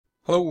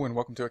Hello and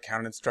welcome to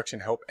Accounting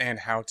Instruction Help and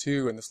How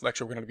To. In this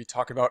lecture we're going to be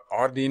talking about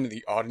auditing,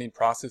 the auditing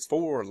process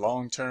for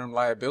long-term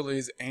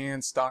liabilities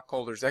and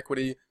stockholders'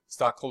 equity.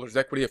 Stockholders'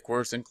 equity, of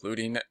course,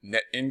 including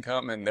net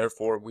income, and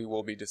therefore we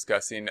will be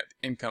discussing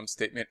income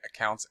statement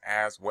accounts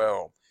as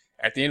well.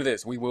 At the end of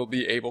this, we will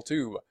be able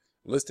to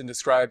list and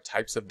describe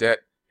types of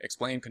debt,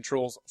 explain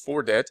controls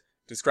for debt,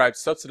 describe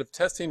substantive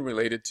testing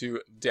related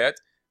to debt,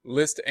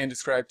 list and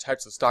describe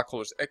types of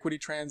stockholders' equity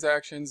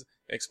transactions,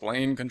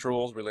 explain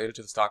controls related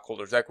to the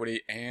stockholders'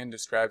 equity, and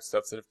describe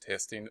substantive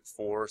testing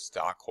for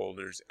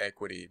stockholders'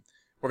 equity.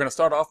 We're going to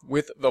start off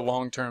with the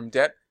long-term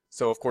debt.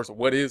 So, of course,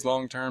 what is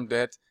long-term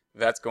debt?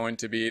 That's going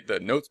to be the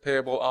notes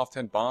payable,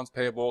 often bonds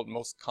payable,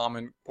 most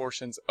common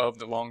portions of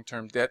the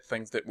long-term debt,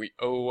 things that we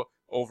owe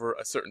over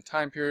a certain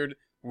time period.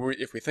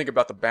 If we think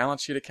about the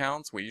balance sheet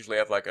accounts, we usually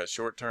have like a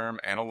short-term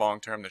and a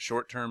long-term. The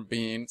short-term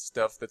being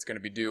stuff that's going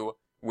to be due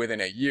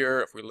within a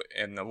year.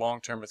 In the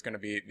long-term, it's going to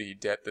be the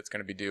debt that's going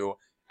to be due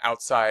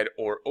outside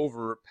or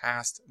over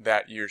past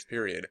that year's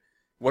period.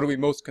 What are we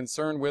most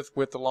concerned with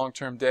the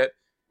long-term debt?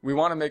 We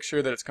want to make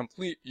sure that it's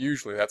complete.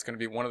 Usually that's going to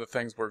be one of the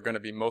things we're going to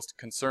be most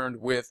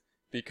concerned with,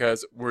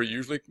 because we're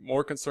usually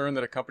more concerned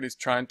that a company's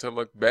trying to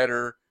look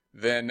better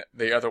than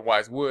they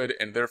otherwise would,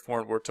 and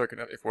therefore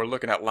if we're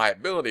looking at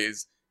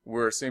liabilities,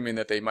 we're assuming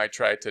that they might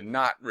try to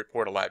not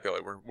report a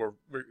liability. We're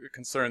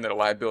concerned that a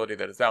liability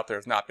that is out there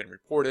has not been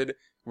reported.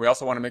 We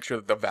also want to make sure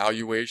that the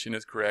valuation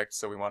is correct,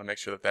 so we want to make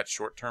sure that that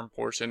short-term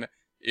portion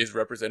is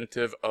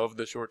representative of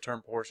the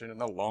short-term portion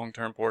and the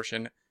long-term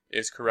portion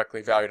is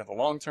correctly valued on the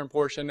long-term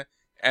portion.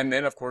 And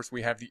then, of course,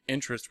 we have the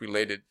interest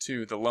related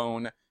to the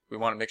loan. We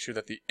want to make sure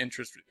that the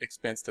interest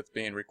expense that's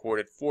being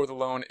recorded for the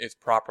loan is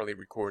properly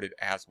recorded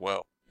as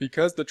well.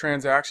 Because the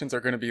transactions are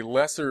going to be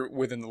lesser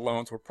within the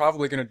loans, we're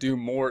probably going to do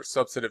more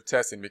substantive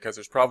testing because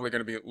there's probably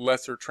going to be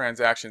lesser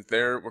transactions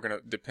there. We're going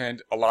to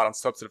depend a lot on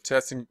substantive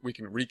testing. We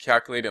can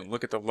recalculate and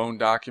look at the loan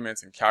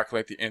documents and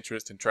calculate the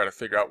interest and try to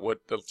figure out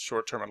what the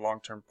short-term and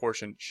long-term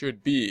portion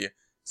should be.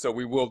 So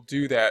we will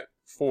do that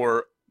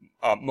for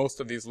most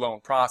of these loan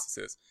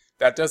processes.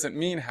 That doesn't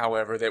mean,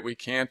 however, that we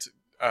can't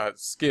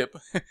skip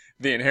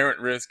the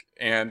inherent risk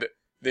and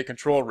the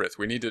control risk.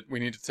 We need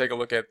to take a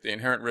look at the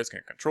inherent risk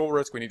and control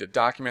risk. We need to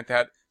document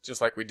that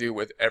just like we do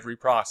with every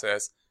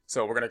process.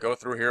 So we're going to go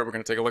through here. We're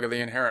going to take a look at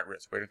the inherent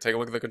risk. We're going to take a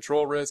look at the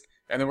control risk,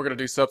 and then we're going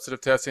to do substantive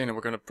testing, and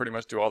we're going to pretty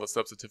much do all the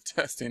substantive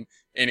testing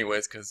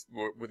anyways, because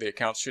the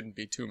accounts shouldn't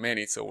be too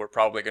many. So we're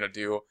probably going to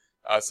do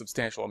a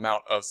substantial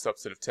amount of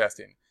substantive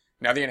testing.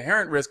 Now, the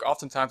inherent risk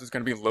oftentimes is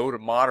going to be low to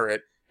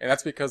moderate, and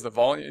that's because the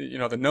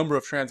volume, the number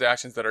of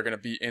transactions that are going to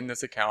be in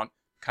this account,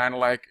 kind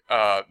of like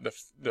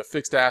the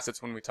fixed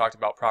assets when we talked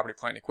about property,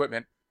 plant, and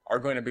equipment, are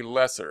going to be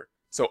lesser.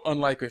 So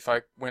unlike if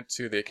I went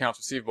to the accounts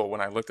receivable,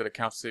 when I looked at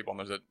accounts receivable and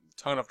there's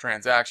a ton of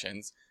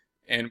transactions,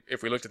 and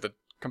if we looked at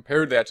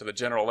compared that to the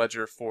general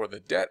ledger for the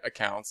debt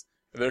accounts,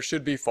 there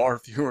should be far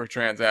fewer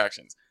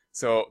transactions.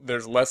 So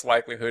there's less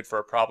likelihood for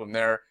a problem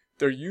there.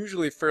 They're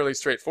usually fairly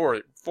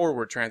straightforward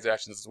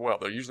transactions as well.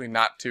 They're usually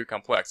not too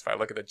complex. If I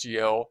look at the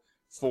GL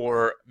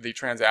for the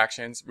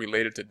transactions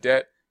related to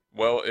debt,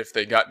 well, if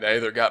they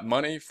either got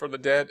money for the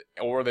debt,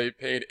 or they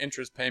paid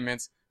interest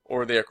payments,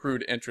 or they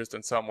accrued interest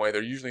in some way,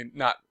 they're usually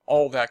not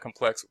all that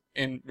complex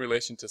in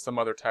relation to some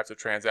other types of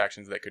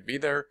transactions that could be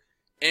there.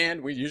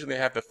 And we usually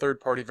have the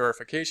third-party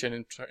verification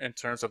in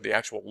terms of the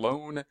actual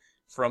loan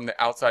from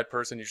the outside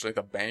person, usually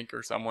the bank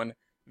or someone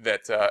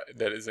that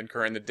is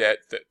incurring the debt,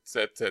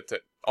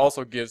 that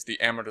also gives the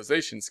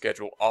amortization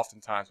schedule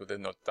oftentimes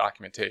within those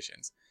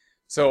documentations.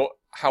 So,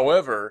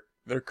 however,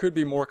 there could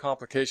be more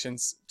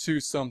complications to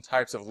some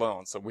types of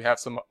loans. So we have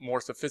some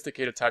more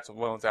sophisticated types of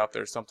loans out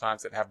there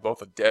sometimes that have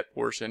both a debt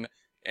portion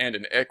and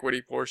an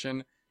equity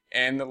portion.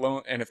 And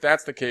if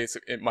that's the case,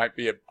 it might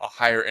be a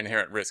higher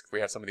inherent risk if we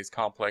have some of these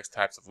complex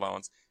types of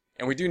loans.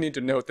 And we do need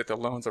to note that the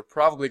loans are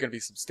probably going to be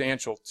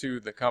substantial to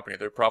the company.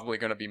 They're probably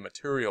going to be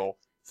material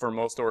for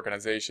most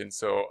organizations,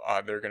 so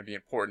they're going to be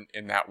important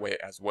in that way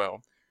as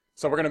well.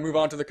 So we're going to move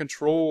on to the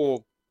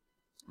control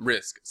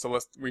risk. So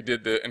we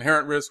did the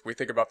inherent risk. We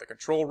think about the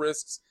control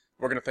risks.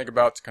 We're going to think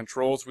about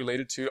controls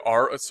related to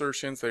our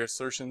assertions, the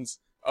assertions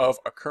of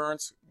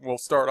occurrence. We'll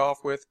start off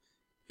with,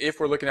 if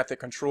we're looking at the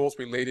controls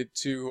related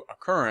to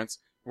occurrence,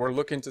 we're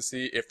looking to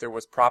see if there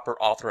was proper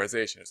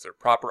authorization. Is there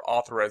proper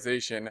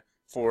authorization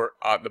for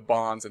the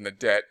bonds and the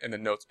debt and the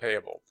notes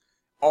payable?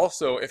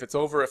 Also, if it's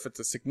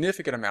a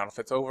significant amount, if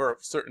it's over a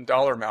certain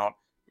dollar amount,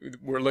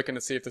 we're looking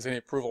to see if there's any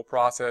approval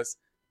process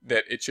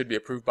that it should be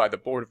approved by the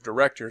board of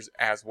directors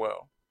as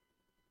well.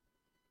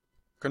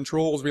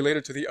 Controls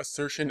related to the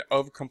assertion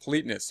of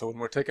completeness. So when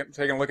we're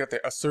taking a look at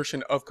the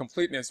assertion of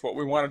completeness, what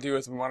we want to do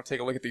is we want to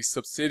take a look at the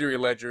subsidiary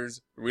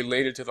ledgers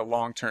related to the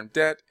long-term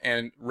debt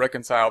and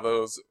reconcile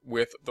those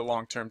with the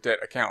long-term debt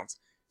accounts.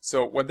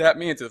 So what that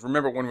means is,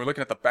 remember, when we're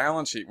looking at the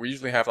balance sheet, we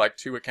usually have like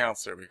two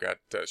accounts there. We've got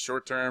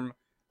short-term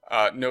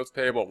notes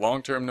payable,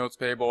 long-term notes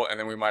payable, and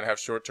then we might have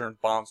short-term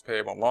bonds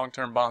payable,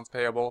 long-term bonds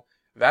payable.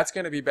 That's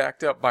going to be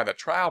backed up by the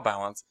trial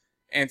balance,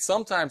 and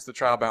sometimes the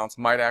trial balance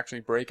might actually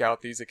break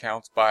out these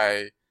accounts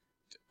by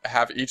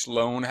have each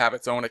loan have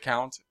its own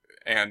account,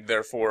 and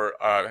therefore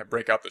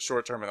break out the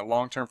short term and the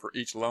long term for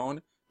each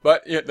loan.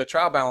 But the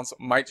trial balance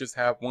might just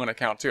have one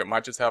account too. It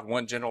might just have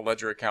one general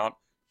ledger account,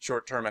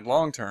 short term and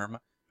long term.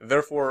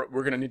 Therefore,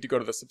 we're going to need to go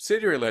to the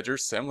subsidiary ledger,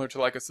 similar to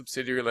like a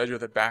subsidiary ledger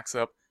that backs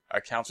up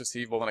accounts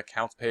receivable and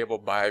accounts payable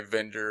by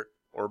vendor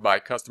or by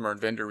customer and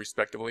vendor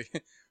respectively.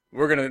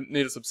 We're going to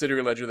need a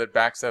subsidiary ledger that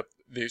backs up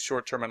the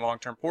short-term and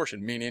long-term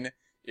portion, meaning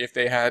if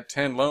they had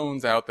 10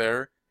 loans out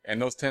there and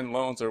those 10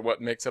 loans are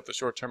what makes up the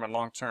short-term and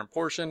long-term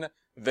portion,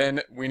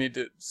 then we need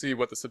to see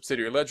what the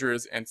subsidiary ledger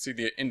is and see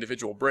the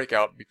individual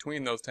breakout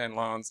between those 10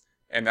 loans,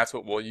 and that's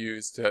what we'll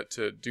use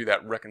to do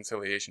that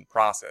reconciliation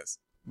process.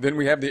 Then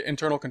we have the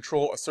internal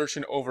control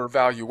assertion over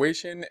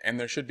valuation, and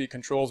there should be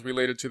controls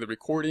related to the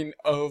recording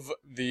of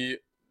the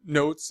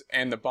notes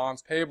and the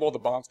bonds payable. The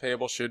bonds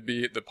payable should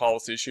be, the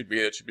policy should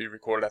be, it should be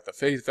recorded at the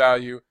face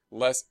value,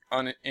 less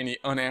any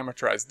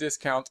unamortized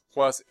discount,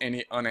 plus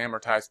any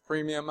unamortized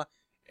premium.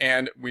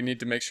 And we need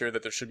to make sure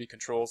that there should be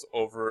controls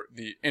over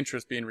the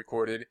interest being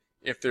recorded.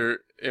 If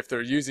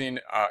they're using,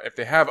 if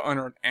they have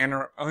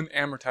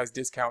unamortized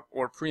discount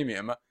or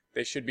premium,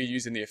 they should be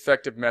using the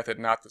effective method,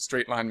 not the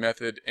straight line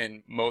method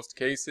in most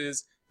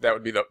cases. That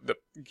would be the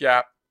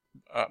GAAP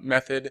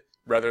method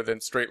rather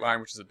than straight line,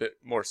 which is a bit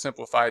more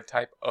simplified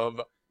type of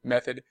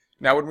method.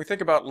 Now, when we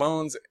think about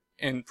loans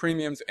and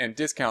premiums and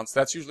discounts,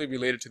 that's usually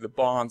related to the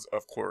bonds,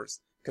 of course,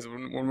 because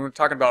when we're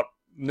talking about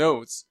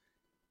notes,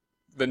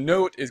 the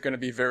note is going to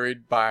be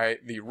varied by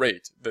the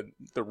rate.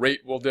 The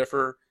rate will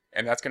differ,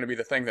 and that's going to be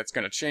the thing that's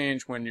going to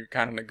change when you're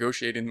kind of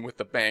negotiating with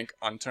the bank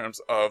on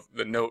terms of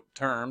the note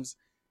terms.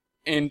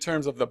 In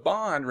terms of the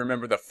bond,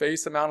 remember the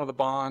face amount of the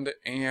bond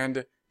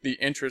and the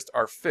interest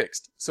are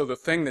fixed. So the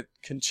thing that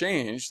can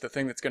change, the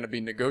thing that's going to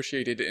be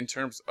negotiated in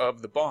terms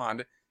of the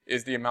bond,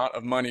 is the amount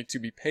of money to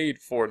be paid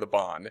for the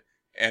bond.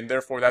 And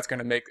therefore that's going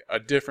to make a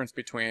difference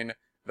between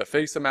the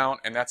face amount,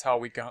 and that's how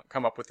we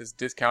come up with this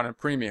discount and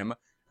premium.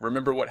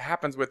 Remember, what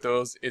happens with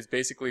those is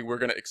basically we're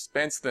going to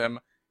expense them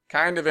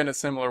kind of in a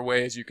similar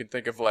way as you can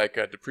think of like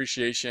a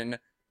depreciation,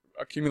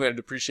 accumulated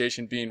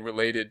depreciation being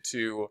related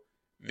to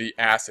the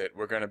asset.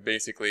 We're going to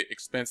basically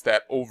expense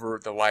that over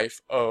the life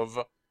of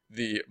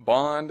the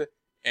bond,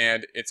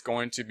 and it's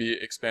going to be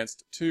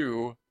expensed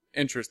to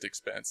interest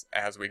expense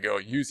as we go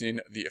using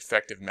the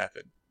effective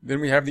method. Then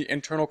we have the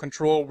internal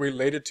control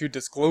related to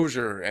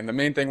disclosure, and the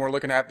main thing we're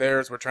looking at there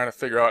is we're trying to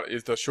figure out,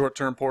 is the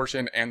short-term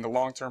portion and the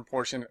long-term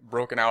portion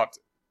broken out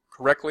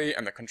correctly,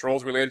 and the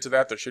controls related to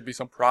that. There should be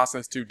some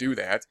process to do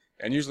that,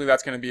 and usually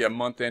that's going to be a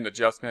month-end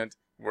adjustment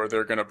where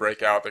they're going to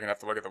break out, they're going to have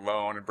to look at the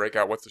loan and break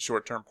out what's the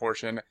short-term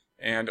portion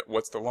and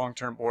what's the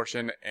long-term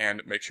portion,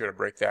 and make sure to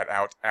break that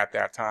out at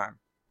that time.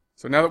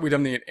 So now that we've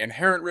done the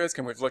inherent risk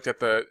and we've looked at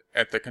the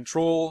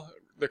control,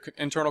 the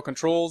internal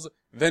controls,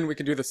 then we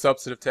can do the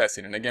substantive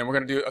testing. And again, we're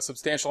going to do a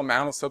substantial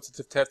amount of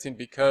substantive testing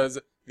because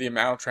the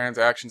amount of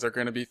transactions are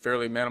going to be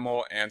fairly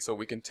minimal, and so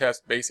we can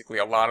test basically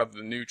a lot of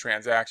the new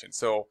transactions.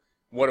 So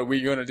what are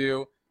we going to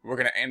do? We're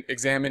going to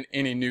examine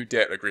any new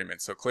debt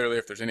agreements. So clearly,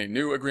 if there's any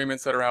new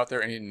agreements that are out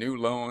there, any new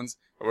loans,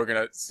 we're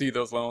going to see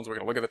those loans. We're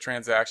going to look at the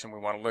transaction. We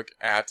want to look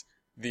at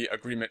the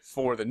agreement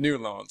for the new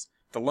loans.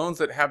 The loans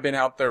that have been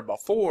out there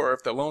before,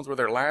 if the loans were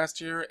there last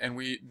year and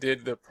we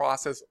did the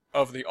process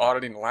of the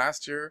auditing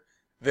last year,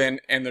 then,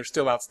 and they're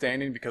still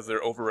outstanding because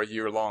they're over a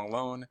year-long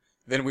loan,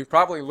 then we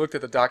probably looked at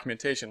the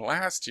documentation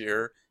last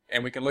year,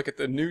 and we can look at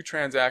the new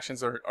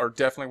transactions are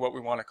definitely what we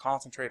want to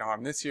concentrate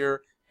on this year.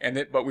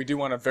 But we do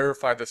want to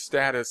verify the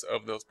status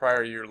of those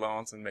prior year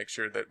loans and make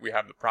sure that we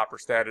have the proper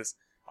status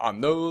on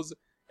those.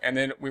 And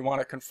then we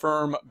want to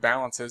confirm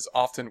balances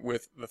often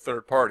with the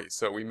third party.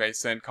 So we may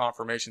send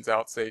confirmations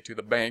out, say, to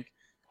the bank.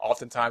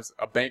 Oftentimes,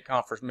 a bank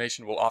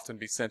confirmation will often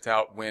be sent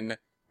out when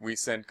we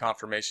send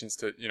confirmations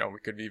to, we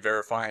could be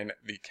verifying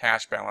the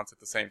cash balance at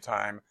the same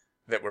time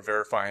that we're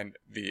verifying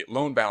the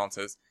loan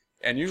balances.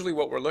 And usually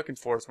what we're looking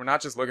for is we're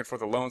not just looking for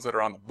the loans that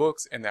are on the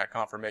books in that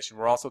confirmation.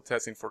 We're also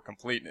testing for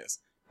completeness.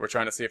 We're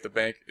trying to see if the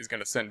bank is going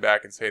to send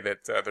back and say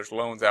that there's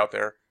loans out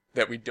there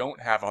that we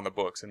don't have on the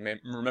books. And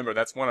remember,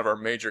 that's one of our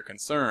major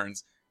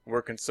concerns.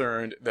 We're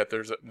concerned that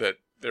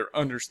they're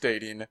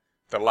understating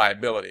the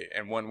liability.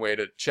 And one way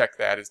to check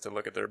that is to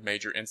look at their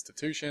major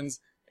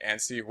institutions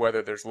and see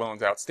whether there's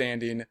loans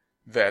outstanding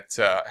that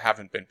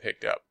haven't been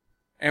picked up.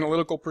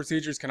 Analytical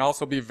procedures can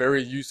also be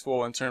very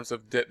useful in terms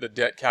of the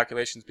debt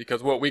calculations,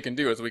 because what we can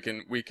do is we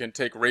can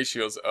take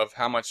ratios of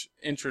how much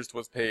interest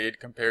was paid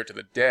compared to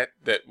the debt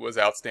that was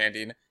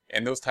outstanding,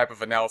 and those type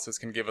of analysis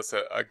can give us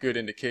a good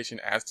indication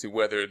as to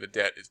whether the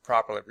debt is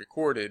properly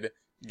recorded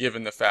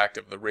given the fact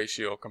of the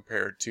ratio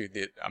compared to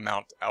the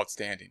amount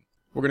outstanding.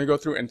 We're going to go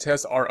through and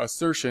test our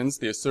assertions,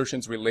 the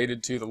assertions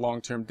related to the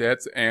long-term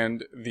debts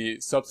and the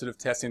substantive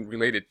testing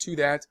related to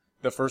that.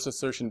 The first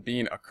assertion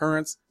being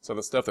occurrence, so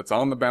the stuff that's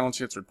on the balance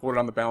sheet, it's reported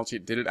on the balance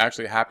sheet. Did it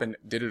actually happen?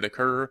 Did it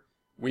occur?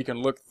 We can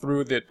look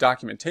through the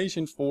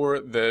documentation for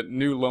the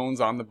new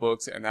loans on the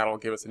books, and that'll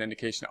give us an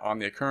indication on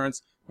the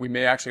occurrence. We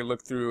may actually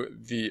look through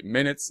the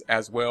minutes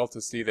as well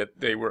to see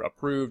that they were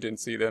approved and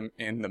see them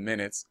in the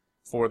minutes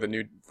for the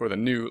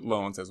new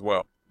loans as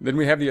well. Then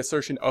we have the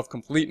assertion of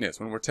completeness.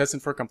 When we're testing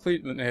for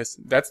completeness,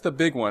 that's the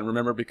big one,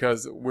 remember,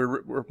 because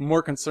we're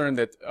more concerned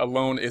that a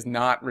loan is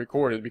not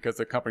recorded because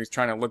the company's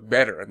trying to look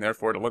better, and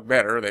therefore to look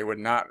better, they would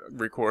not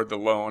record the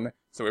loan.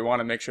 So we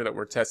want to make sure that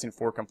we're testing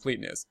for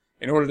completeness.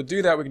 In order to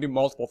do that, we can do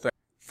multiple things.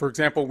 For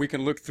example, we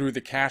can look through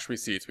the cash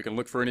receipts. We can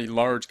look for any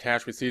large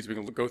cash receipts. We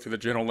can go through the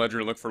general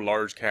ledger, look for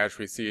large cash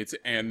receipts,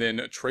 and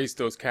then trace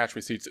those cash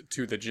receipts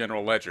to the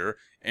general ledger.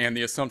 And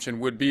the assumption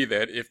would be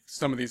that if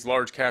some of these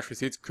large cash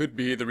receipts could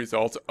be the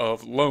result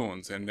of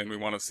loans, and then we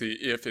want to see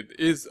if it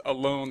is a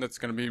loan that's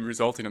going to be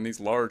resulting in these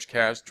large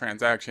cash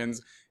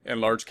transactions and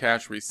large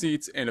cash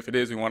receipts, and if it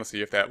is, we want to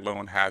see if that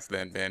loan has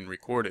then been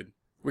recorded.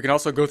 We can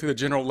also go through the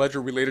general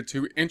ledger related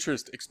to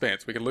interest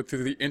expense. We can look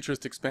through the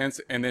interest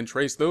expense and then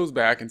trace those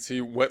back and see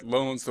what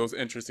loans those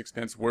interest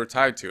expense were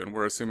tied to. And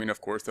we're assuming,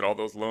 of course, that all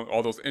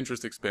those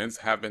interest expense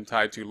have been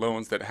tied to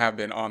loans that have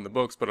been on the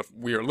books. But if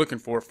we are looking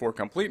for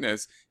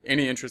completeness,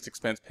 any interest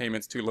expense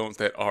payments to loans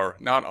that are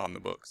not on the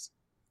books.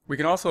 We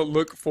can also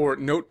look for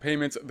note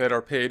payments that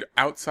are paid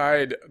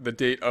outside the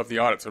date of the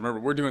audit. So remember,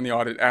 we're doing the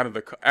audit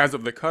as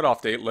of the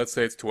cutoff date. Let's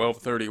say it's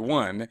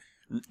 12/31.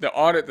 The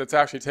audit that's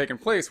actually taken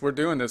place, we're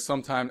doing this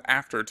sometime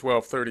after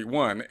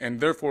 12/31, and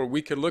therefore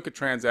we can look at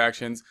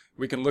transactions,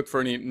 we can look for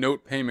any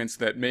note payments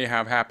that may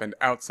have happened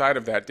outside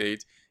of that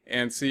date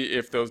and see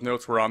if those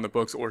notes were on the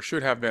books or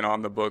should have been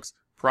on the books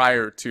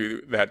prior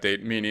to that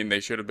date, meaning they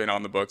should have been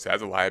on the books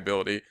as a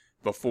liability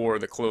before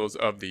the close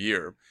of the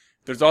year.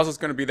 There's also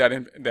going to be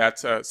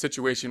that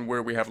situation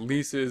where we have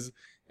leases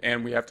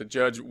and we have to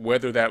judge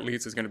whether that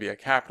lease is going to be a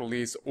capital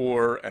lease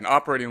or an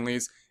operating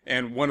lease.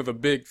 And one of the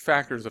big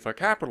factors of a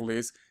capital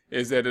lease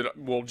is that it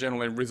will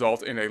generally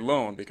result in a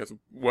loan, because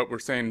what we're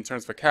saying in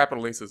terms of a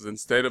capital lease is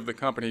instead of the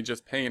company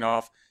just paying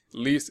off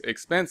lease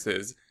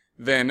expenses,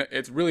 then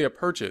it's really a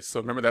purchase.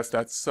 So remember, that's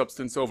that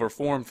substance over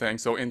form thing.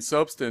 So in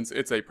substance,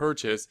 it's a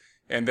purchase,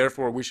 and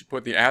therefore we should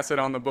put the asset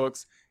on the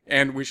books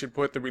and we should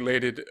put the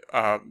related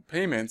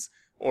payments,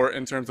 or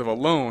in terms of a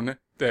loan,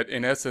 that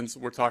in essence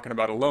we're talking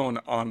about a loan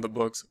on the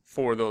books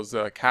for those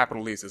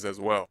capital leases as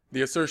well.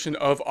 The assertion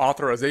of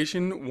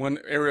authorization, one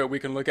area we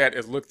can look at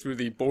is look through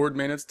the board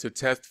minutes to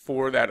test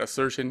for that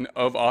assertion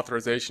of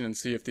authorization and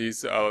see if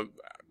these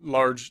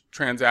large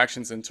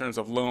transactions in terms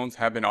of loans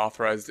have been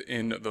authorized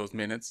in those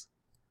minutes.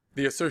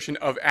 The assertion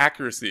of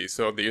accuracy.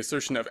 So the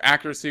assertion of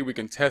accuracy, we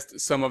can test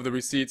some of the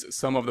receipts,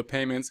 some of the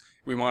payments.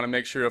 We want to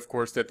make sure, of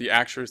course, that the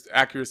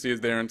accuracy is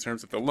there in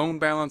terms of the loan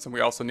balance, and we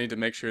also need to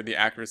make sure the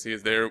accuracy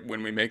is there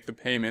when we make the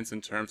payments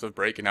in terms of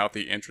breaking out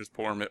the interest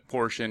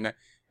portion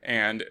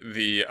and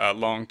the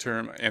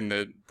long-term and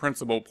the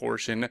principal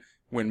portion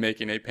when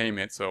making a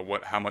payment. So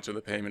how much of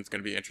the payment is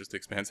going to be interest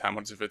expense, how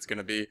much of it's going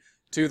to be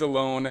to the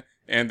loan,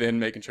 and then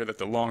making sure that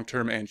the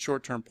long-term and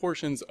short-term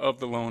portions of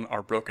the loan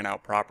are broken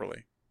out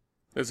properly.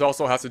 This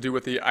also has to do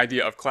with the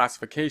idea of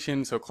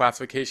classification. So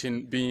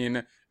classification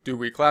being, do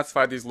we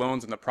classify these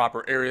loans in the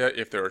proper area?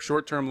 If they're a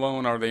short-term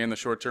loan, are they in the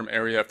short-term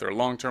area? If they're a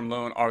long-term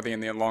loan, are they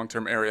in the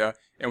long-term area?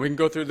 And we can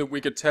go through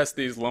we could test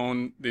these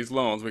loans.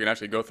 We can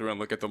actually go through and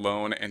look at the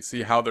loan and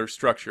see how they're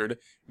structured.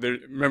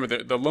 Remember,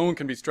 the loan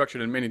can be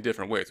structured in many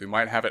different ways. We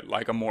might have it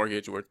like a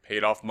mortgage where it's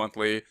paid off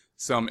monthly,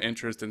 some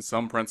interest and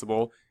some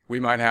principal.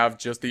 We might have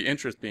just the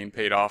interest being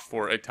paid off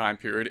for a time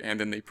period and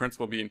then the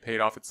principal being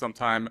paid off at some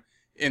time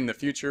in the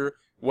future.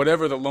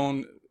 Whatever the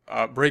loan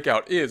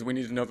breakout is, we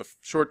need to know the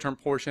short-term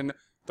portion,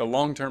 the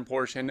long-term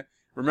portion.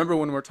 Remember,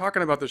 when we're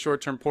talking about the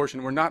short-term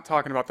portion, we're not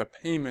talking about the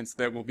payments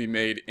that will be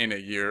made in a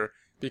year,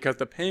 because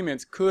the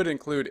payments could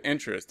include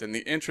interest, and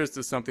the interest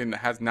is something that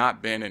has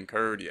not been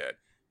incurred yet.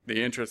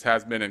 The interest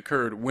has been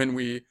incurred when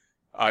we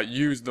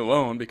use the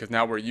loan, because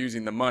now we're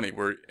using the money.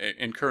 We're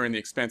incurring the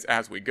expense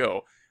as we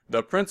go.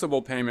 The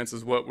principal payments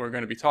is what we're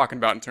going to be talking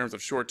about in terms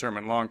of short-term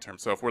and long-term.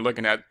 So if we're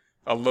looking at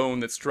a loan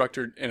that's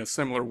structured in a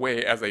similar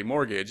way as a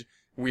mortgage,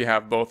 we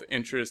have both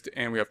interest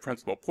and we have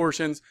principal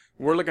portions.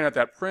 We're looking at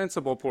that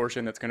principal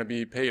portion that's going to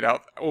be paid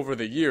out over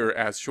the year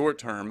as short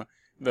term.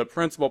 The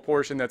principal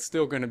portion that's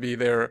still going to be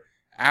there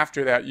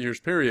after that year's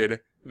period,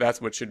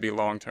 that's what should be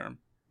long term.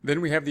 Then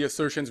we have the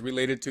assertions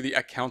related to the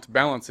account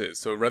balances.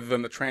 So rather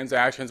than the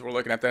transactions, we're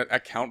looking at that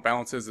account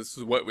balances. This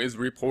is what is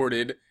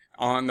reported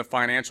on the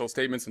financial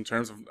statements in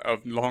terms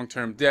of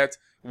long-term debt.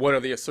 What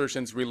are the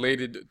assertions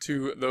related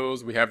to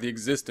those? We have the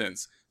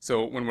existence.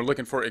 So when we're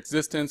looking for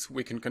existence,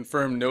 we can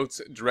confirm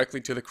notes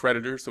directly to the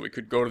creditor. So we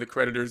could go to the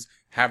creditors,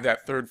 have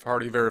that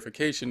third-party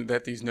verification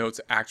that these notes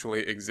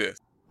actually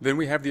exist. Then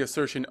we have the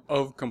assertion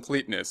of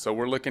completeness. So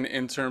we're looking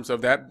in terms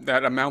of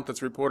that amount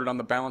that's reported on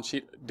the balance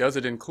sheet. Does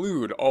it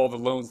include all the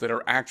loans that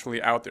are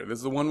actually out there? This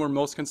is the one we're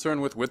most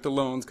concerned with the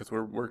loans, because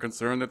we're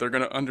concerned that they're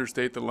going to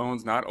understate the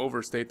loans, not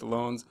overstate the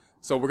loans.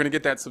 So we're going to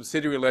get that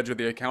subsidiary ledger,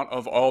 the account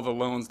of all the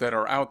loans that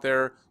are out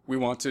there. We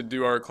want to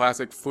do our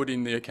classic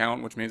footing the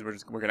account, which means we're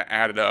going to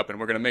add it up, and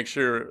we're going to make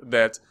sure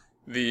that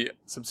the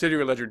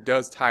subsidiary ledger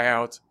does tie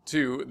out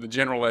to the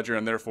general ledger,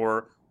 and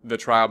therefore the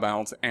trial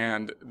balance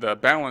and the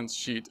balance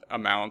sheet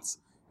amounts.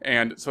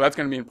 And so that's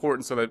going to be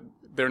important so that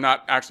they're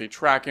not actually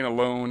tracking a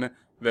loan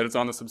that it's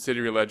on the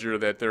subsidiary ledger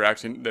that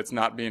that's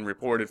not being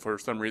reported for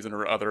some reason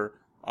or other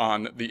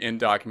on the end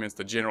documents,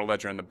 the general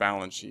ledger and the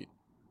balance sheet.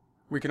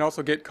 We can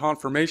also get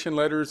confirmation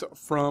letters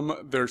from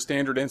their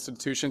standard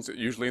institutions,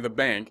 usually the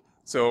bank.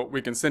 So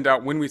we can send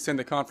out, when we send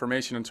the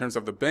confirmation in terms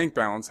of the bank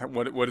balance,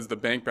 what is the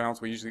bank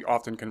balance? We usually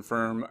often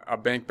confirm a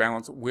bank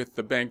balance with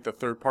the bank, the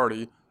third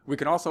party. We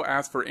can also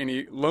ask for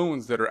any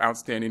loans that are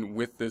outstanding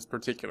with this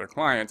particular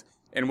client.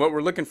 And what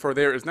we're looking for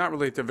there is not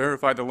really to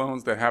verify the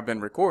loans that have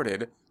been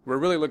recorded. We're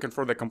really looking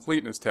for the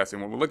completeness testing.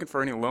 We're looking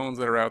for any loans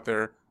that are out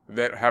there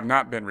that have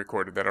not been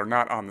recorded, that are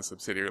not on the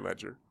subsidiary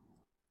ledger.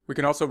 We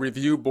can also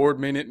review board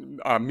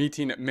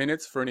meeting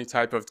minutes for any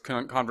type of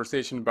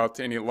conversation about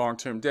any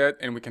long-term debt,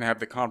 and we can have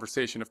the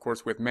conversation, of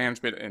course, with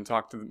management and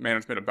talk to the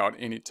management about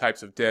any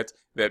types of debt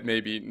that may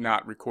be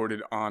not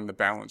recorded on the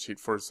balance sheet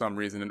for some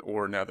reason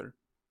or another.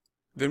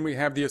 Then we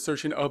have the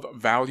assertion of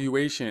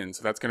valuation.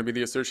 So that's going to be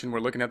the assertion we're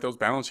looking at those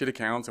balance sheet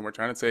accounts and we're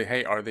trying to say,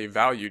 hey, are they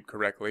valued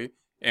correctly?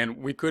 And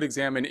we could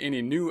examine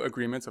any new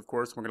agreements, of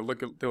course. We're going to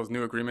look at those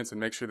new agreements and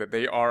make sure that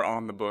they are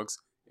on the books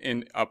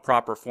in a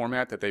proper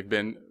format, that they've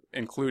been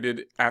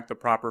included at the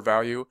proper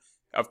value.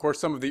 Of course,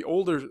 some of the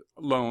older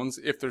loans,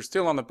 if they're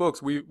still on the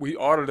books, we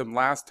audited them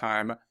last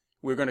time.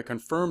 We're going to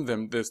confirm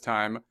them this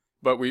time,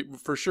 but we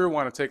for sure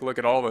want to take a look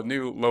at all the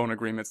new loan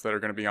agreements that are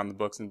going to be on the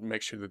books and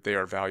make sure that they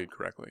are valued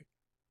correctly.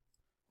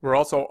 We're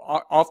also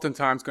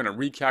oftentimes going to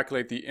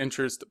recalculate the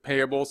interest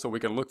payable, so we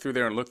can look through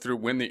there and look through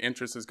when the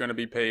interest is going to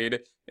be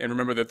paid. And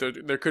remember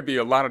that there could be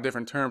a lot of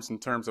different terms in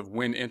terms of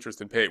when interest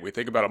is paid. We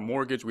think about a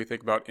mortgage, we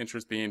think about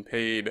interest being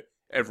paid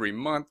every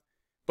month.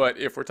 But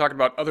if we're talking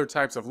about other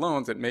types of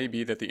loans, it may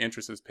be that the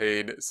interest is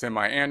paid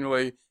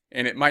semi-annually,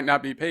 and it might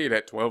not be paid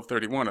at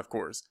 12/31, of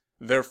course.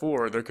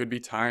 Therefore, there could be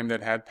time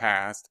that had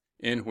passed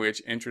in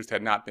which interest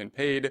had not been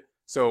paid.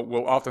 So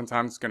we'll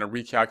oftentimes going to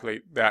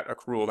recalculate that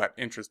accrual, that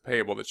interest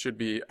payable that should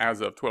be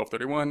as of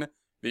 12/31,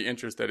 the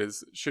interest that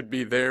should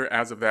be there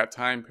as of that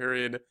time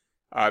period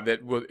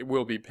that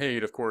will be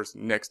paid, of course,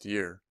 next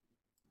year.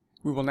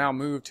 We will now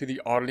move to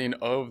the auditing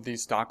of the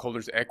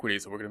stockholders' equity.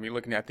 So we're going to be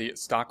looking at the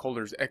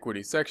stockholders'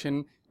 equity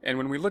section. And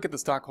when we look at the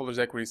stockholders'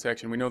 equity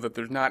section, we know that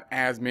there's not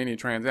as many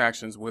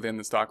transactions within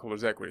the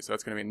stockholders' equity. So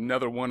that's going to be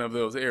another one of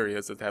those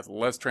areas that has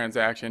less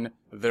transaction.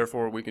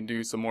 Therefore, we can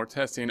do some more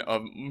testing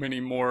of many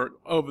more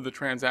of the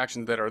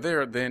transactions that are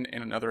there than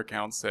in another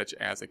account, such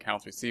as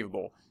accounts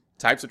receivable.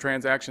 Types of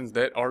transactions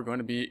that are going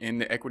to be in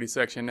the equity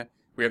section,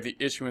 we have the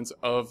issuance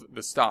of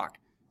the stock.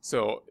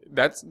 So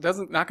that's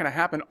not going to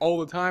happen all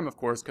the time, of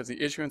course, because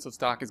the issuance of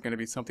stock is going to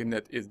be something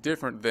that is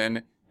different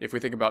than if we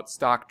think about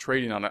stock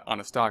trading on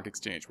a stock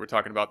exchange. We're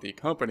talking about the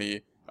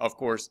company, of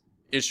course,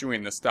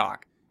 issuing the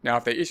stock. Now,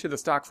 if they issue the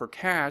stock for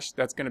cash,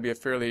 that's going to be a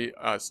fairly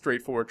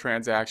straightforward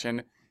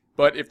transaction.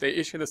 But if they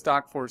issue the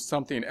stock for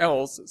something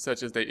else,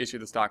 such as they issue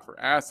the stock for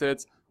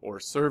assets or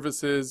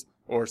services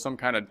or some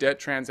kind of debt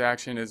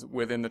transaction is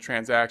within the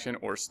transaction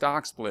or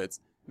stock splits,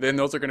 then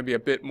those are going to be a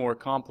bit more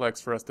complex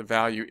for us to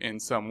value in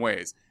some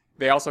ways.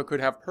 They also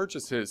could have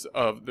purchases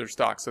of their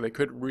stock, so they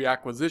could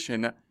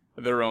reacquisition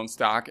their own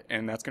stock,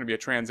 and that's going to be a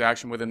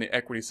transaction within the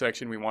equity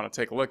section we want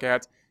to take a look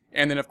at.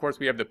 And then, of course,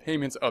 we have the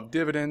payments of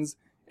dividends,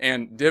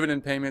 and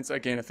dividend payments,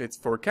 again, if it's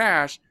for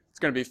cash, it's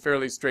going to be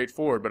fairly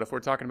straightforward, but if we're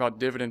talking about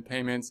dividend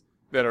payments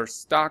that are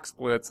stock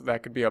splits,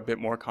 that could be a bit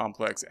more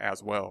complex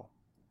as well.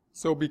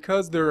 So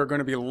because there are going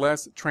to be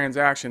less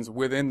transactions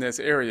within this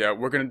area,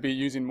 we're going to be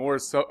using more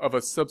of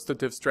a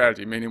substantive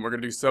strategy, meaning we're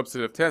going to do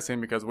substantive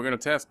testing because we're going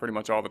to test pretty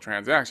much all the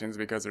transactions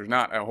because there's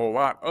not a whole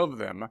lot of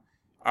them.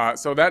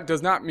 So that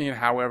does not mean,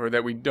 however,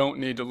 that we don't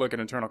need to look at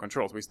internal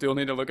controls. We still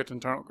need to look at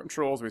internal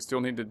controls. We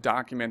still need to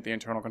document the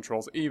internal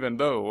controls, even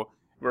though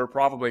we're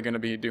probably going to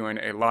be doing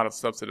a lot of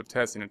substantive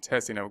testing and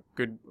testing a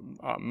good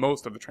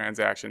most of the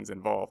transactions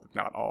involved, if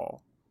not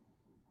all.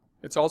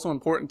 It's also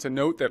important to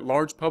note that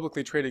large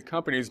publicly traded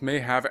companies may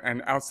have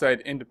an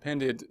outside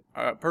independent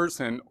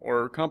person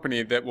or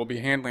company that will be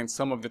handling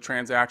some of the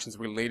transactions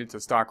related to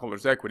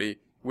stockholders' equity,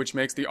 which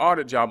makes the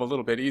audit job a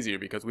little bit easier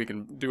because we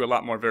can do a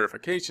lot more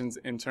verifications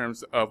in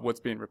terms of what's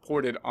being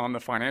reported on the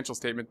financial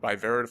statement by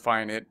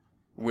verifying it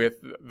with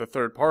the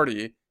third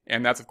party.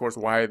 And that's, of course,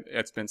 why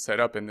it's been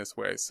set up in this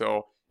way.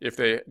 So if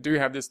they do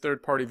have this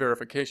third-party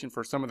verification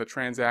for some of the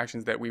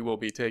transactions that we will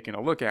be taking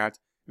a look at,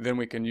 then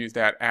we can use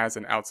that as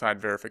an outside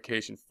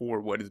verification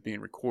for what is being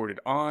recorded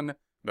on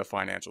the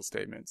financial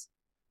statements.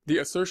 The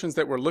assertions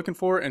that we're looking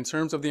for in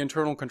terms of the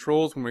internal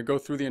controls, when we go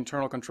through the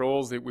internal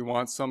controls, we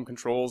want some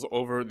controls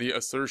over the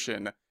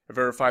assertion.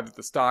 Verify that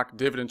the stock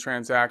dividend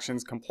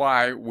transactions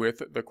comply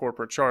with the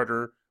corporate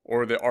charter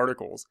or the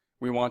articles.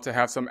 We want to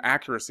have some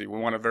accuracy. We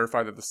want to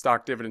verify that the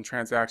stock dividend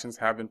transactions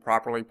have been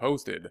properly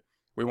posted.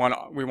 We want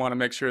to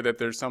make sure that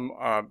there's some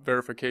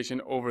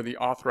verification over the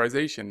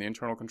authorization, the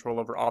internal control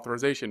over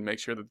authorization. Make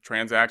sure that the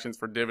transactions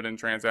for dividend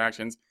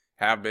transactions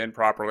have been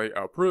properly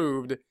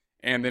approved.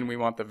 And then we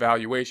want the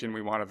valuation.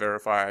 We want to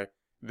verify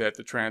that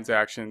the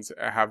transactions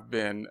have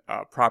been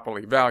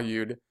properly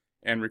valued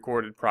and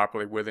recorded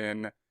properly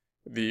within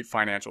the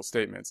financial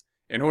statements.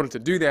 In order to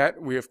do that,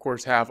 we of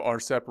course have our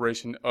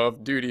separation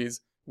of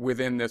duties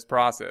within this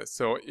process.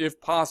 So if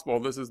possible,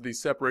 this is the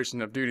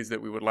separation of duties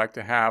that we would like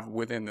to have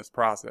within this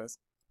process.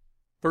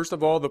 First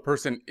of all, the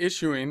person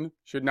issuing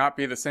should not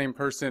be the same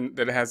person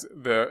that has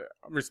the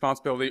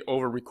responsibility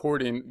over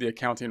recording the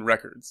accounting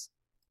records.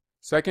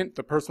 Second,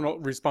 the person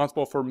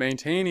responsible for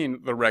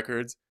maintaining the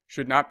records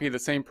should not be the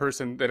same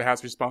person that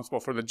has responsible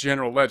for the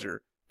general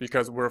ledger,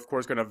 because we're of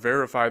course going to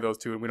verify those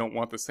two, and we don't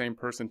want the same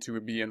person to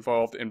be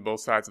involved in both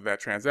sides of that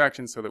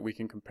transaction so that we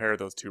can compare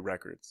those two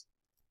records.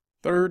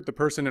 Third, the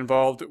person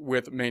involved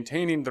with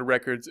maintaining the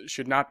records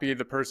should not be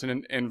the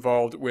person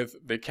involved with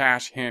the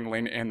cash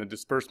handling and the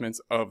disbursements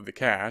of the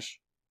cash.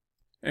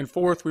 And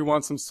fourth, we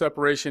want some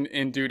separation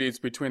in duties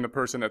between the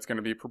person that's going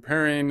to be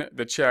preparing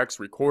the checks,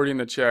 recording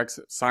the checks,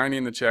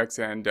 signing the checks,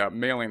 and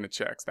mailing the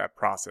checks, that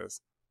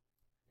process.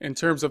 In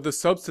terms of the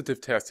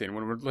substantive testing,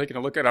 when we're taking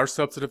a look at our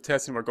substantive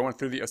testing, we're going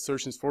through the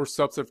assertions for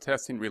substantive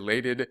testing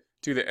related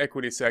to the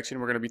equity section.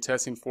 We're going to be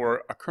testing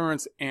for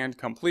occurrence and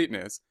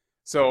completeness.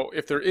 So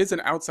if there is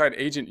an outside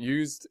agent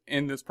used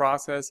in this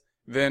process,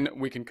 then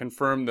we can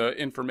confirm the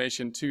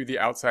information to the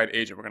outside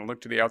agent. We're going to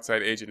look to the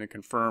outside agent and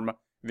confirm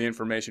the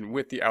information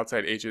with the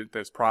outside agent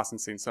that's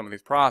processing some of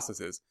these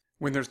processes.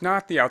 When there's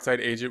not the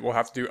outside agent, we'll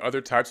have to do other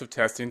types of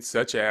testing,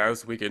 such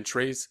as we can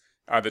trace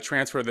the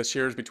transfer of the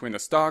shares between the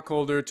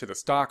stockholder to the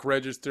stock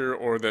register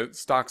or the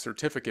stock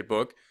certificate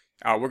book.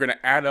 We're going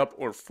to add up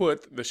or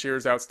foot the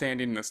shares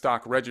outstanding in the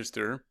stock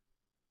register.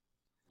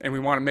 And we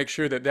want to make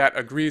sure that that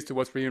agrees to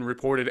what's being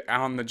reported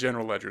on the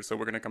general ledger. So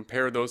we're going to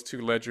compare those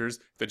two ledgers,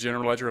 the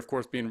general ledger, of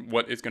course, being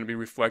what is going to be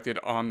reflected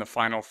on the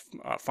final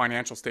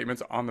financial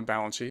statements on the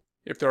balance sheet.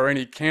 If there are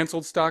any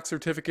canceled stock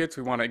certificates,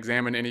 we want to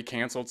examine any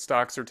canceled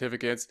stock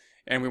certificates,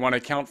 and we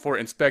want to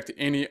inspect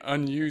any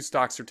unused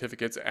stock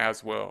certificates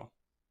as well.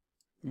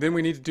 Then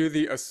we need to do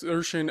the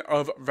assertion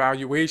of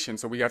valuation.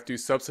 So we have to do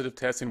substantive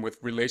testing with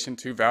relation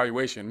to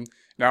valuation.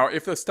 Now,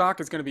 if the stock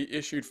is going to be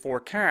issued for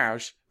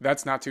cash,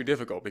 that's not too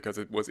difficult because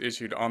it was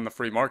issued on the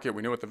free market.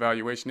 We know what the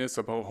valuation is,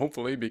 so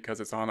hopefully because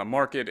it's on a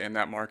market, and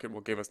that market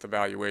will give us the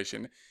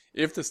valuation.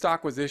 If the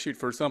stock was issued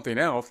for something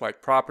else,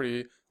 like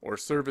property or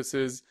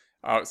services,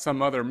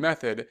 some other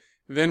method,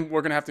 then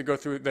we're going to have to go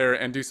through there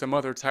and do some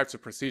other types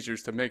of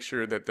procedures to make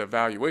sure that the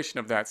valuation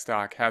of that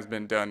stock has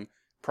been done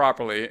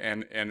properly,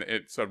 and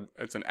it's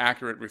an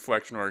accurate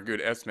reflection or a good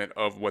estimate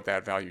of what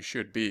that value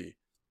should be.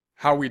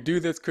 How we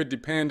do this could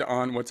depend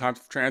on what type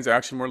of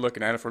transaction we're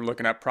looking at. If we're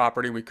looking at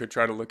property, we could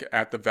try to look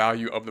at the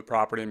value of the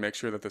property and make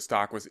sure that the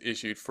stock was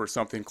issued for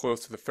something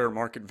close to the fair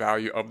market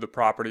value of the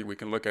property. We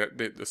can look at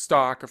the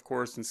stock, of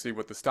course, and see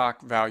what the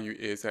stock value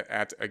is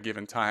at a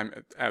given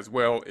time as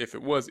well if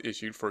it was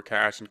issued for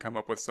cash, and come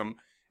up with some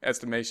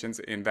estimations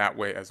in that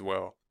way as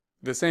well.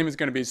 The same is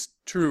going to be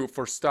true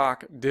for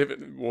stock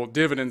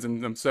dividends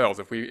in themselves.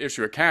 If we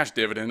issue a cash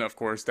dividend, of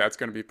course, that's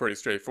going to be pretty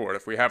straightforward.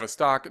 If we have a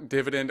stock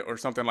dividend or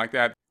something like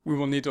that, we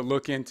will need to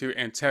look into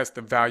and test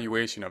the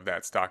valuation of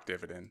that stock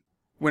dividend.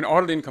 When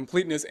auditing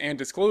completeness and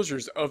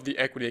disclosures of the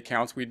equity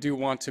accounts, we do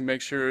want to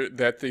make sure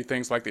that the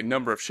things like the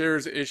number of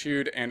shares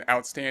issued and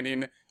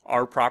outstanding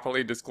are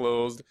properly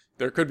disclosed.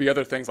 There could be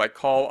other things like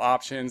call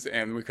options,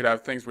 and we could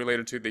have things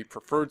related to the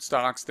preferred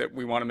stocks that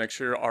we want to make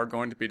sure are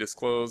going to be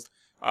disclosed.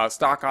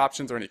 Stock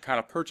options or any kind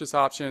of purchase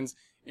options,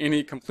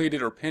 any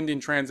completed or pending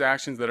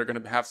transactions that are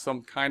going to have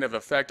some kind of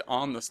effect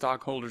on the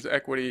stockholders'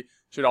 equity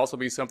should also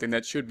be something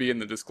that should be in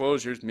the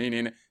disclosures,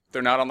 meaning if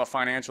they're not on the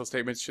financial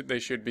statements, they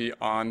should be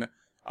on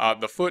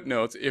the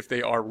footnotes if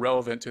they are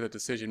relevant to the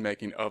decision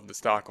making of the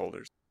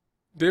stockholders.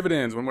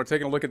 Dividends. When we're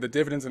taking a look at the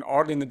dividends and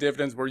auditing the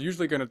dividends, we're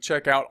usually going to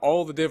check out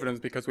all the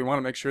dividends because we want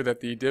to make sure that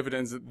the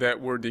dividends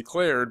that were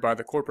declared by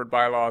the corporate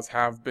bylaws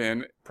have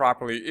been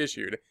properly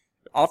issued.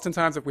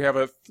 Oftentimes, if we have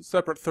a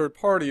separate third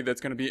party that's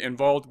going to be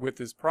involved with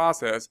this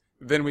process,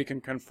 then we can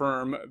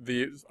confirm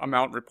the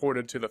amount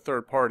reported to the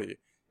third party.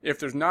 If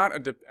there's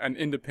not an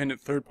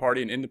independent third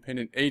party, an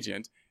independent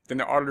agent, then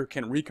the auditor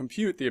can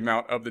recompute the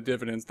amount of the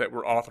dividends that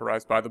were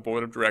authorized by the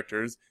board of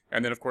directors,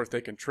 and then of course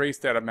they can trace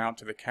that amount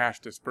to the cash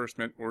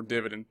disbursement or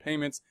dividend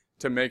payments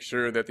to make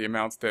sure that the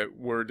amounts that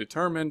were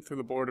determined through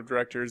the board of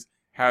directors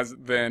has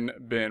then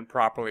been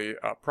properly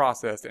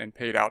processed and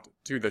paid out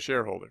to the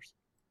shareholders.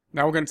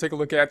 Now we're going to take a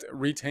look at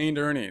retained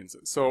earnings.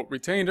 So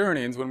retained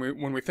earnings,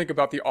 when we think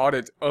about the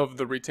audit of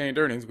the retained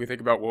earnings, we think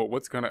about, well,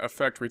 what's going to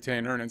affect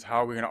retained earnings?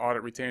 How are we going to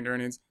audit retained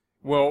earnings?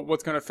 Well,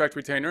 what's going to affect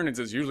retained earnings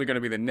is usually going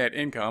to be the net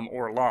income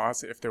or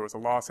loss if there was a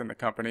loss in the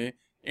company.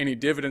 Any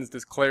dividends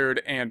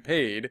declared and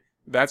paid,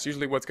 that's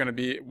usually what's going to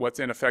be what's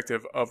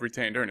ineffective of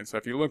retained earnings. So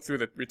if you look through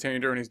the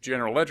retained earnings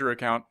general ledger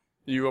account,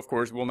 you of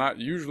course will not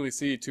usually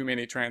see too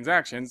many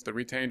transactions. The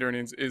retained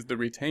earnings is the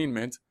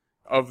retainment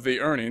of the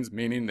earnings,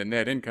 meaning the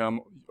net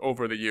income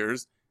over the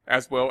years,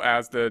 as well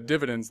as the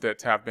dividends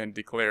that have been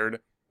declared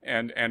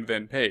and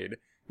then paid.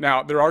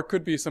 Now,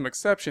 could be some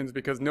exceptions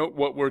because note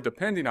what we're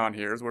depending on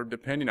here is we're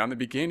depending on the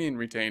beginning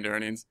retained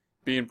earnings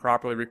being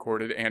properly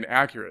recorded and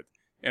accurate.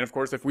 And of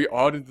course, if we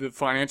audited the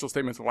financial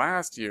statements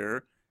last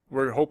year,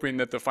 we're hoping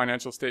that the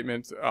financial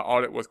statement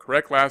audit was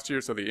correct last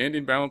year, so the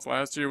ending balance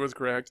last year was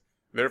correct.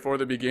 Therefore,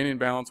 the beginning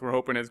balance we're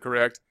hoping is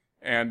correct.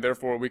 and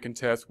therefore we can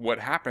test what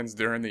happens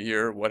during the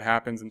year, what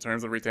happens in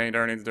terms of retained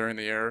earnings during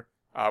the year.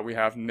 We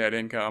have net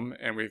income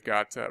and we've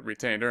got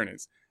retained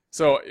earnings.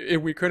 So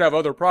if we could have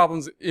other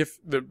problems if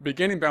the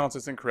beginning balance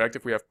is incorrect,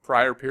 if we have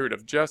prior period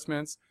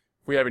adjustments,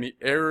 if we have any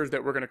errors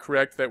that we're going to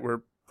correct that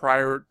were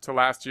prior to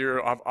last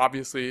year,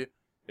 obviously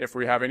if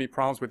we have any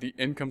problems with the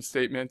income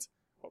statement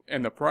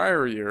in the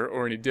prior year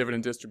or any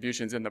dividend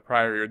distributions in the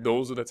prior year,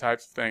 those are the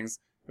types of things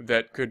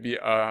that could be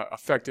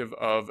effective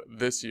of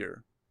this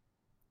year.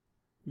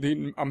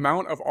 The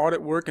amount of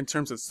audit work in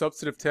terms of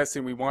substantive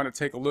testing we want to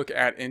take a look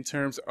at in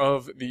terms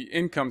of the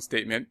income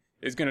statement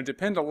is going to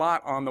depend a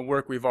lot on the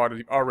work we've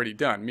already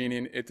done,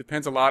 meaning it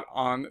depends a lot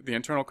on the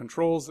internal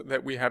controls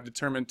that we have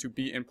determined to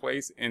be in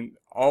place in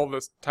all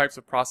the types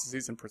of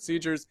processes and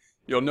procedures.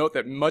 You'll note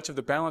that much of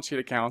the balance sheet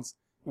accounts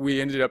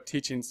we ended up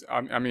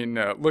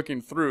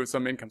looking through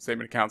some income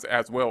statement accounts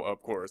as well,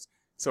 of course.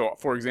 So,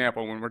 for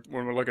example, when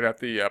we're looking at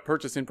the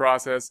purchasing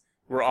process,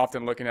 we're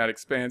often looking at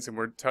expense and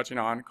we're touching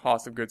on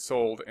cost of goods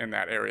sold in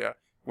that area.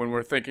 When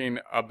we're thinking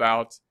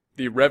about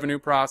the revenue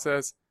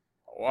process,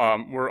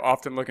 we're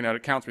often looking at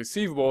accounts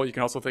receivable. You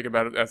can also think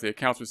about it as the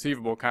accounts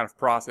receivable kind of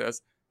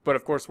process. But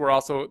of course, we're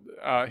also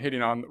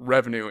hitting on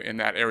revenue in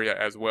that area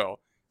as well.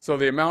 So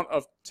the amount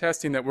of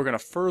testing that we're going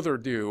to further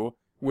do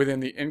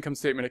within the income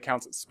statement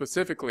accounts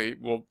specifically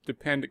will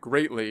depend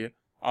greatly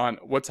on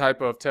what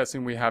type of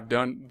testing we have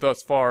done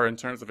thus far in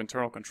terms of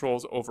internal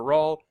controls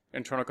overall,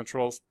 internal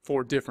controls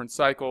for different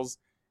cycles,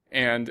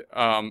 and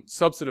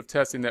substantive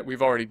testing that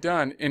we've already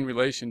done in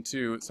relation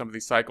to some of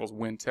these cycles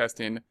when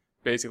testing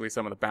basically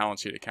some of the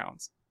balance sheet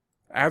accounts.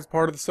 As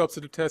part of the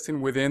substantive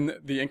testing within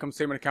the income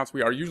statement accounts,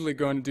 we are usually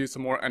going to do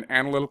some more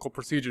analytical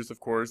procedures,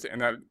 of course,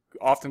 and that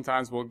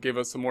oftentimes will give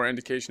us some more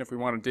indication if we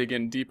want to dig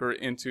in deeper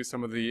into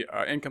some of the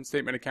income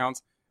statement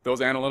accounts.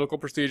 Those analytical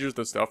procedures,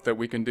 the stuff that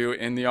we can do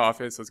in the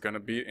office, is going to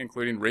be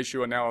including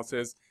ratio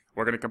analysis.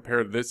 We're going to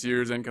compare this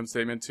year's income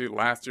statement to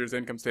last year's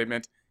income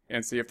statement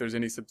and see if there's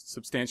any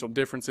substantial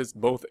differences,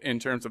 both in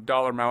terms of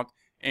dollar amount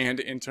and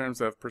in terms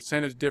of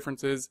percentage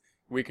differences.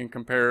 We can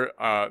compare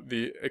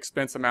the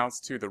expense amounts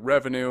to the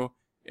revenue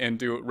and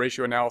do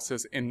ratio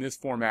analysis in this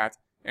format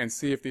and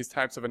see if these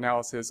types of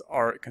analysis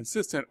are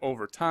consistent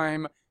over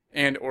time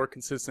and or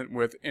consistent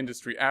with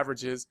industry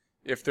averages.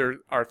 If there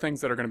are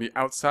things that are going to be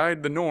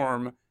outside the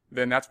norm,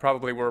 then that's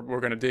probably where we're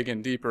going to dig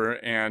in deeper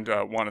and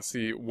want to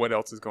see what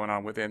else is going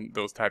on within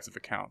those types of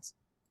accounts.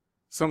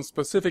 Some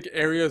specific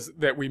areas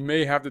that we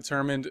may have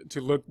determined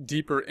to look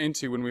deeper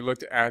into when we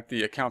looked at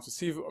the accounts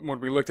receivable, when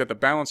we looked at the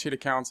balance sheet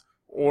accounts,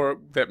 or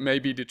that may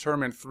be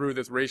determined through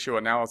this ratio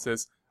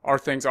analysis are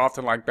things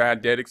often like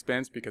bad debt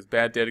expense, because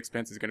bad debt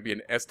expense is going to be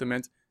an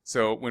estimate.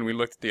 So when we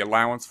looked at the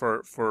allowance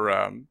for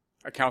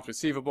accounts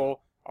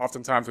receivable,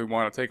 oftentimes we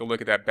want to take a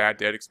look at that bad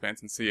debt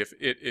expense and see if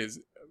it is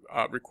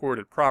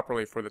recorded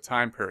properly for the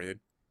time period.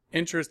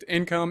 Interest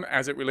income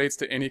as it relates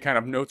to any kind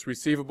of notes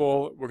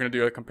receivable, we're going to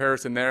do a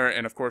comparison there.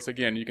 And of course,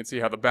 again, you can see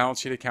how the balance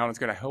sheet account is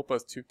going to help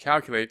us to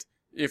calculate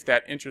if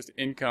that interest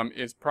income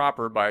is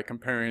proper by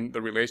comparing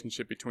the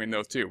relationship between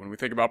those two. When we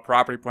think about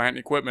property, plant, and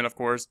equipment, of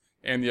course,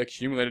 and the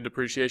accumulated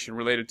depreciation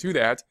related to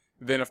that,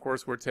 then of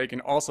course we're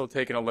also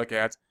taking a look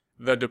at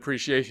the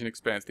depreciation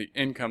expense, the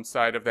income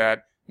side of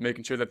that,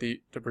 making sure that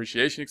the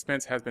depreciation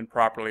expense has been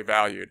properly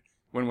valued.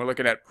 When we're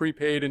looking at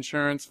prepaid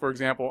insurance, for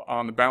example,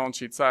 on the balance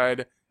sheet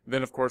side,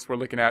 then of course we're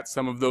looking at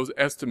some of those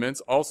estimates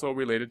also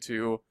related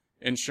to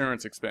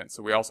insurance expense.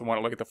 So we also want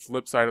to look at the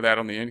flip side of that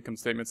on the income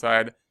statement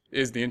side.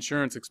 Is the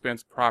insurance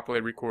expense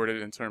properly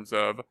recorded in terms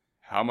of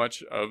how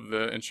much of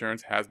the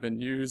insurance has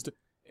been used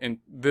in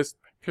this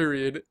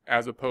period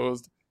as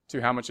opposed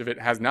to how much of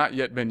it has not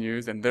yet been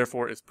used and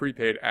therefore is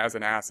prepaid as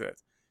an asset.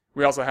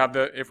 We also have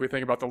if we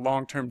think about the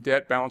long-term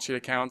debt balance sheet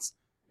accounts,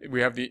 we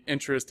have the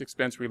interest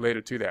expense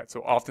related to that. So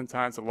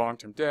oftentimes the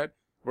long-term debt,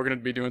 we're going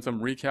to be doing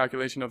some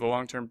recalculation of the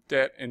long-term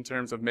debt in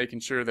terms of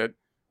making sure that,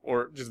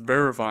 or just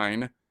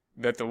verifying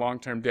that the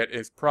long-term debt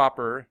is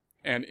proper.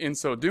 And in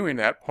so doing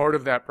that, part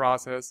of that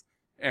process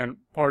and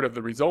part of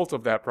the result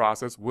of that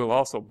process will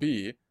also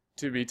be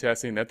to be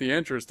testing that the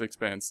interest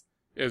expense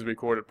is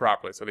recorded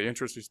properly. So the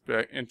interest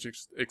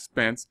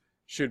expense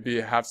should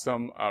have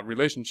some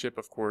relationship,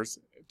 of course,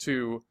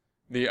 to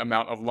the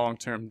amount of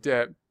long-term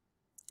debt.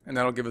 And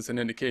that'll give us an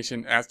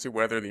indication as to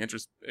whether the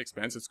interest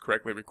expense is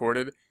correctly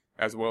recorded,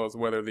 as well as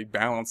whether the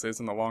balances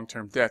in the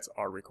long-term debts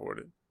are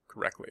recorded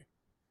correctly.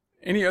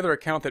 Any other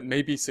account that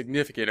may be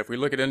significant, if we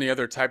look at any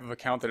other type of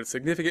account that is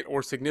significant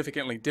or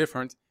significantly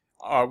different,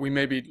 we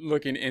may be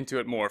looking into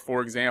it more.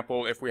 For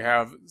example, if we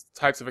have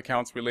types of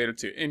accounts related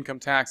to income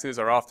taxes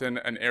are often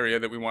an area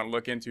that we want to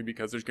look into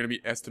because there's going to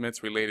be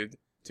estimates related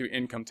to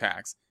income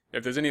tax.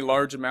 If there's any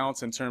large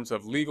amounts in terms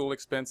of legal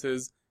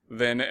expenses,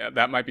 then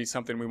that might be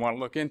something we want to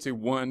look into.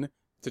 One,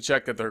 to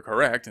check that they're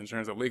correct in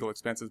terms of legal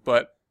expenses,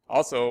 but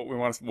also we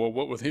want to, well,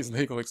 what were these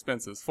legal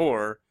expenses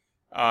for?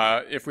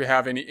 If we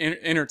have any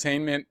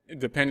entertainment,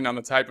 depending on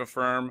the type of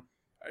firm,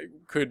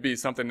 could be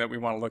something that we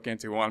want to look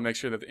into. We want to make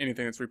sure that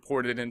anything that's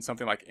reported in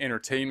something like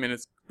entertainment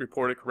is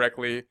reported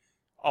correctly.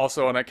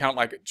 Also, an account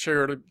like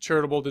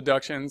charitable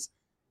deductions,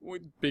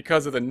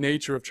 because of the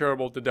nature of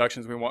charitable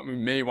deductions, we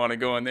may want to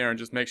go in there and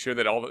just make sure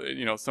that all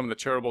the, some of the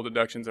charitable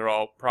deductions are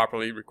all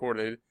properly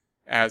recorded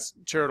as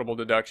charitable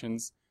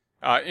deductions.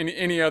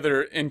 Any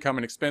other income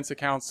and expense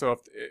accounts. So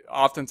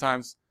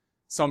oftentimes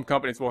some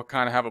companies will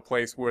kind of have a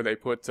place where they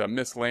put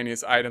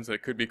miscellaneous items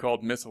that could be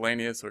called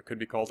miscellaneous or it could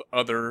be called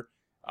other.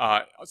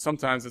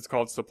 Sometimes it's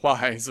called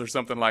supplies or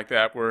something like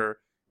that, where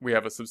we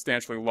have a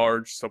substantially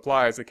large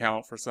supplies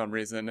account for some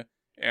reason,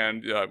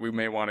 and we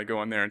may want to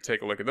go in there and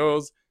take a look at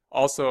those.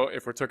 Also,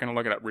 if we're taking a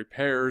look at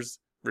repairs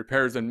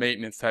and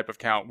maintenance type of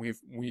account,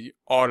 we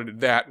audited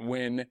that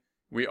when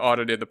we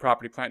audited the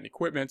property, plant, and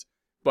equipment.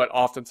 But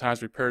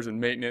oftentimes repairs and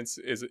maintenance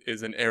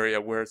is an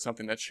area where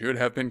something that should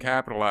have been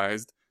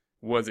capitalized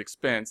was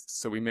expensed.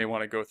 So we may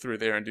want to go through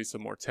there and do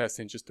some more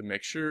testing just to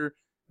make sure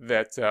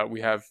that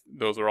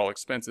those are all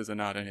expenses and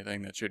not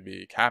anything that should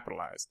be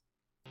capitalized.